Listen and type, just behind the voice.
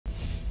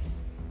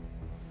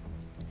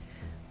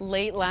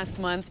Late last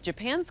month,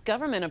 Japan's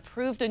government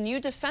approved a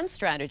new defense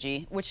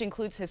strategy, which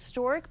includes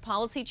historic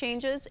policy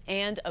changes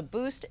and a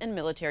boost in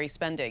military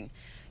spending.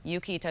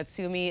 Yuki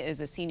Tatsumi is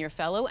a senior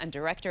fellow and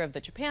director of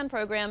the Japan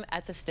program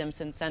at the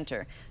Stimson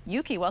Center.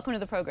 Yuki, welcome to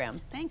the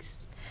program.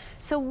 Thanks.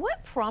 So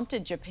what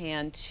prompted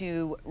Japan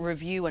to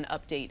review and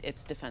update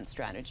its defense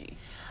strategy?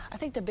 I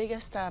think the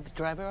biggest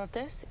driver of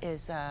this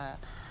is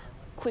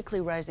quickly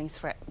rising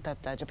threat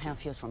that Japan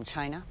feels from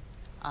China.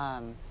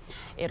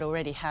 It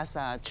already has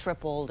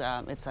tripled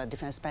its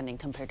defense spending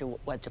compared to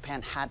what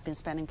Japan had been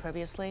spending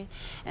previously,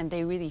 and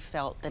they really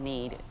felt the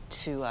need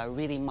to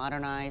really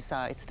modernize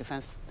its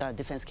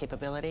defense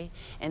capability,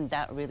 and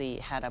that really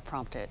had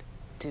prompted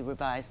to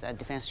revise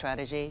defense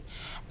strategy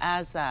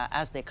as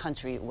the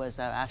country was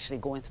actually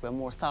going through a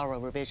more thorough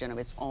revision of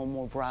its own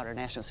more broader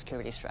national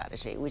security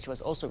strategy, which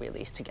was also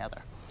released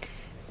together.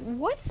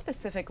 What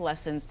specific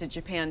lessons did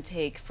Japan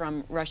take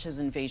from Russia's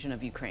invasion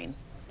of Ukraine?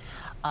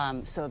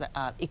 So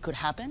that it could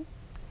happen,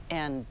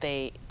 and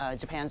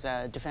Japan's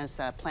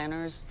defense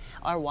planners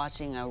are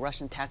watching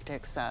Russian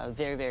tactics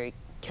very, very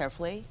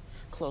carefully,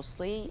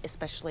 closely,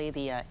 especially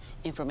the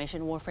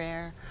information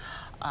warfare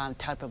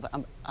type of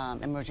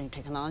emerging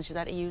technology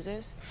that it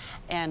uses,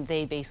 and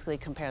they basically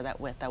compare that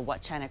with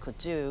what China could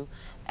do,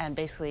 and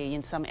basically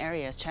in some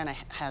areas China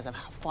has a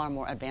far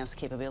more advanced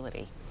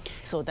capability,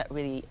 so that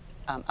really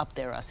up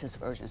their sense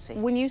of urgency.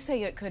 When you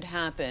say it could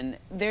happen,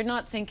 they're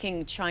not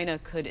thinking China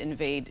could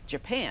invade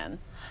Japan.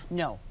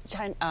 No,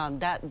 China,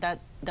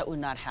 that would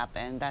not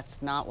happen.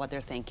 That's not what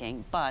they're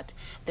thinking. But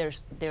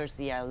there's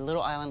the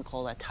little island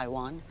called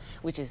Taiwan,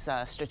 which is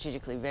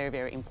strategically very,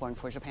 very important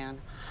for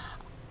Japan.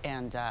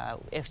 And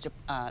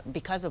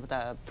because of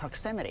the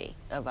proximity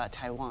of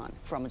Taiwan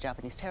from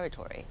Japanese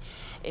territory,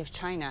 if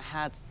China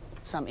had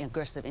some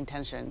aggressive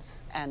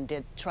intentions and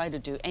did try to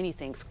do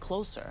anything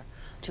closer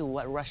to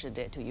what Russia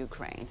did to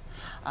Ukraine,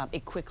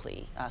 it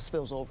quickly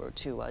spills over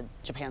to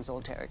Japan's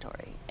own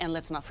territory. And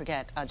let's not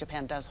forget,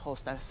 Japan does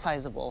host a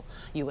sizable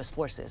U.S.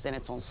 forces in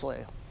its own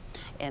soil,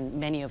 and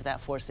many of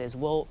that forces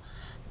will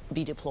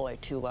be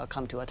deployed to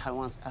come to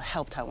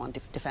help Taiwan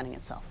defending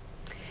itself.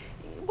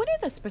 What are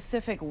the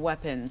specific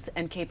weapons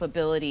and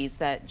capabilities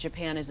that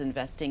Japan is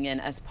investing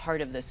in as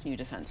part of this new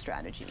defense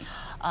strategy?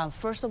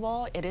 First of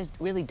all, it is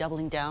really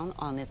doubling down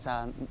on its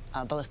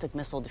ballistic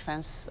missile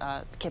defense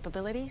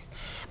capabilities.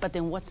 But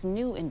then what's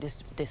new in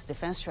this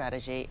defense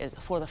strategy is,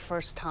 for the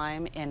first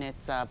time in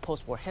its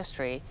post-war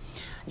history,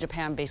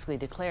 Japan basically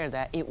declared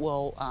that it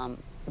will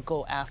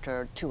go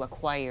after to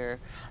acquire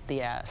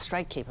the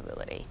strike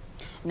capability.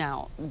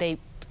 Now, they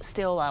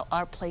still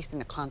are placed in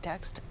the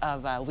context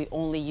of we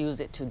only use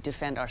it to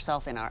defend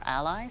ourselves and our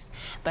allies,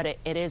 but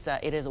it is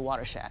a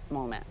watershed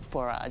moment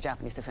for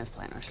Japanese defense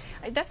planners.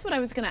 That's what I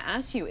was going to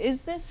ask you.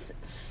 Is this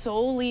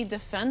solely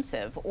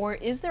defensive, or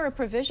is there a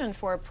provision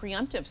for a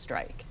preemptive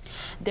strike?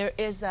 There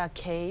is a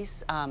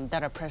case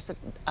that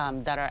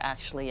are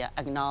actually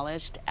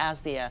acknowledged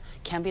as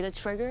can be the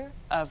trigger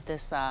of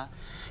this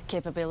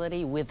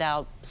capability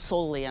without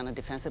solely on a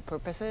defensive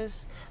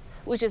purposes,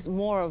 which is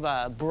more of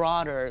a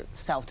broader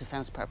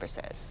self-defense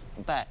purposes.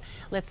 But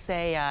let's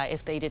say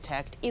if they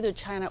detect either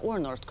China or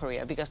North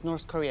Korea, because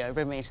North Korea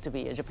remains to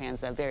be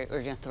Japan's very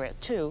urgent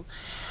threat too,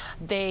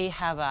 they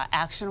have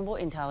actionable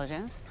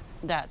intelligence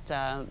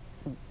that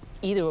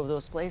either of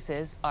those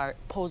places are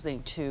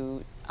posing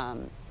to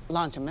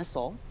launch a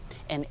missile,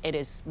 and it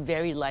is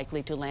very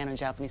likely to land on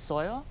Japanese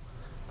soil,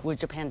 where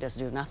Japan does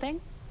do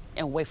nothing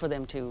and wait for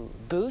them to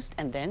boost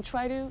and then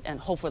try to and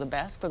hope for the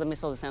best for the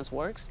missile defense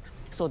works.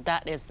 So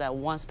that is the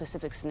one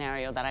specific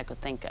scenario that I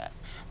could think of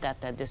that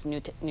this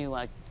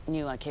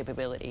new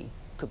capability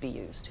could be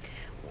used.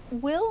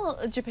 Will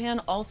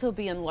Japan also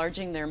be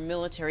enlarging their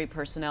military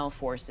personnel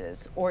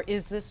forces, or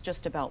is this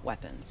just about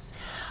weapons?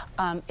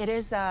 It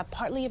is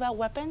partly about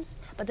weapons,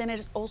 but then it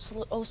is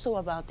also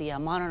about the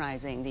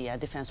modernizing the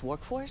defense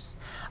workforce.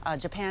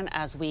 Japan,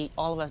 as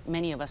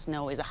many of us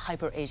know, is a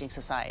hyper-aging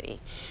society.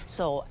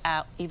 So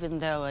even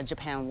though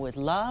Japan would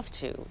love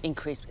to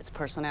increase its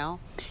personnel,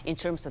 in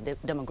terms of the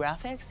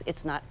demographics,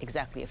 it's not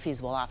exactly a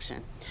feasible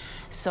option.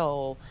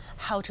 So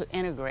how to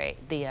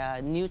integrate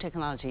the new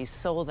technologies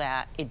so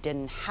that it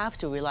didn't have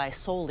to rely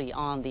solely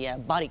on the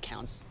body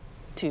counts,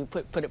 to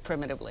put it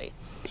primitively,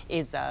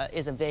 is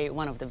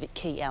one of the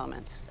key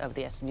elements of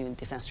this new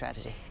defense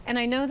strategy. And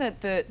I know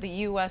that the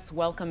U.S.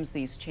 welcomes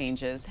these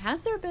changes.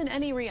 Has there been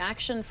any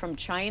reaction from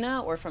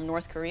China or from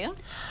North Korea?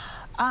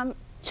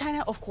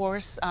 China, of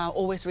course,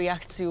 always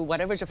reacts to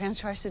whatever Japan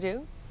tries to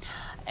do.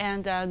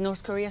 And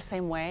North Korea,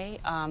 same way.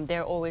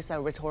 They're always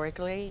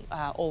rhetorically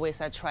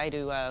always try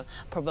to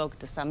provoke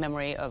this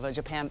memory of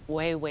Japan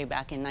way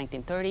back in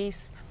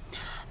 1930s.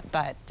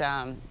 But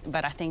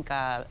I think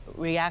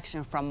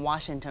reaction from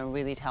Washington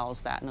really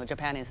tells that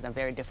Japan is in a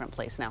very different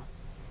place now.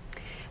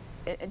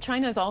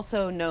 China is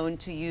also known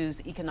to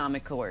use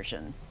economic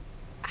coercion.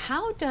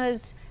 How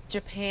does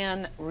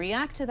Japan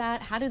react to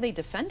that? How do they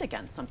defend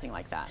against something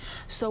like that?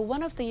 So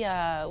one of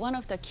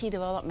the key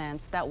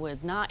developments that was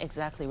not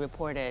exactly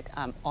reported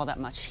all that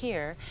much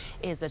here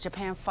is that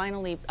Japan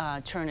finally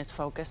turned its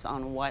focus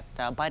on what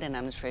the Biden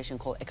administration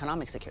called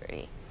economic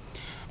security.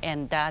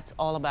 And that's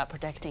all about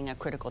protecting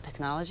critical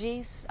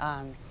technologies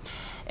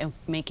and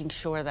making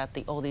sure that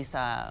all these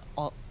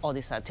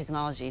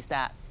technologies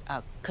that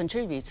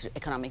contribute to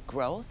economic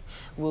growth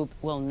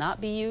will not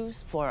be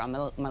used for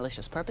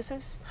malicious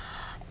purposes.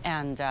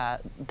 And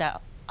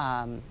that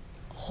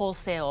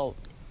wholesale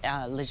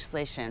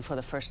legislation for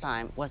the first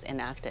time was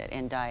enacted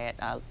in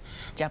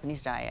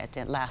Japanese Diet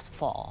last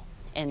fall.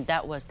 And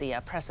that was the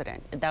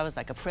precedent. That was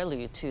like a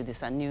prelude to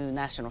this new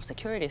national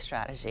security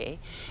strategy,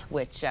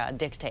 which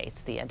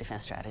dictates the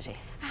defense strategy.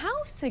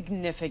 How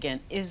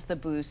significant is the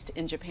boost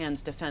in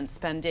Japan's defense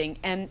spending,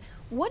 and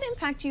what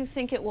impact do you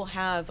think it will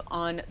have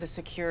on the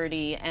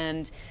security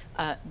and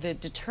the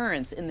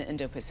deterrence in the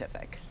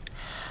Indo-Pacific?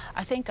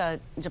 I think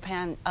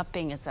Japan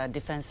upping its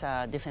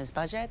defense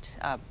budget,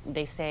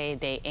 they say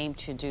they aim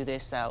to do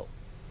this,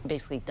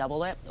 basically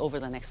double it over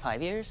the next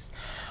 5 years.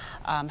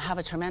 Have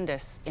a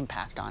tremendous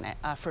impact on it.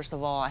 First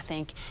of all, I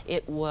think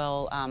it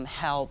will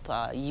help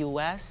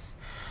U.S.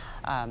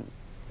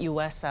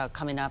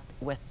 Coming up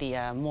with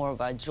the more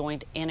of a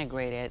joint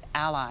integrated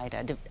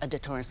allied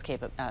deterrence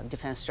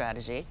defense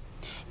strategy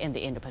in the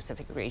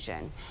Indo-Pacific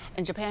region.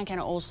 And Japan can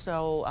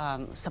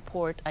also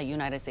support a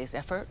United States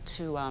effort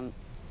to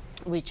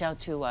reach out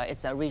to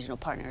its regional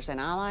partners and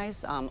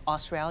allies.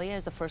 Australia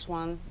is the first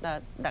one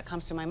that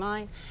comes to my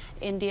mind,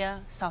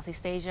 India,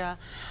 Southeast Asia.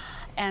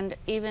 And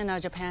even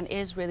Japan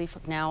is really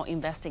now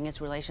investing its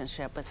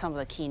relationship with some of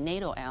the key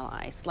NATO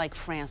allies, like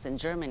France and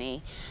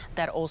Germany,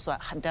 that also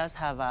does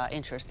have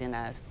interest in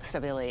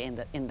stability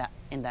in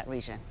that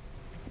region.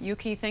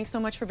 Yuki, thanks so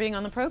much for being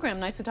on the program.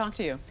 Nice to talk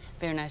to you.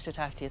 Very nice to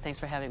talk to you. Thanks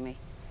for having me.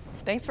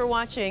 Thanks for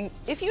watching.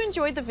 If you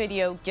enjoyed the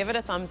video, give it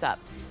a thumbs up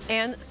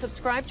and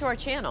subscribe to our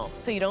channel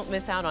so you don't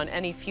miss out on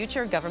any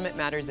future Government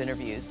Matters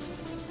interviews.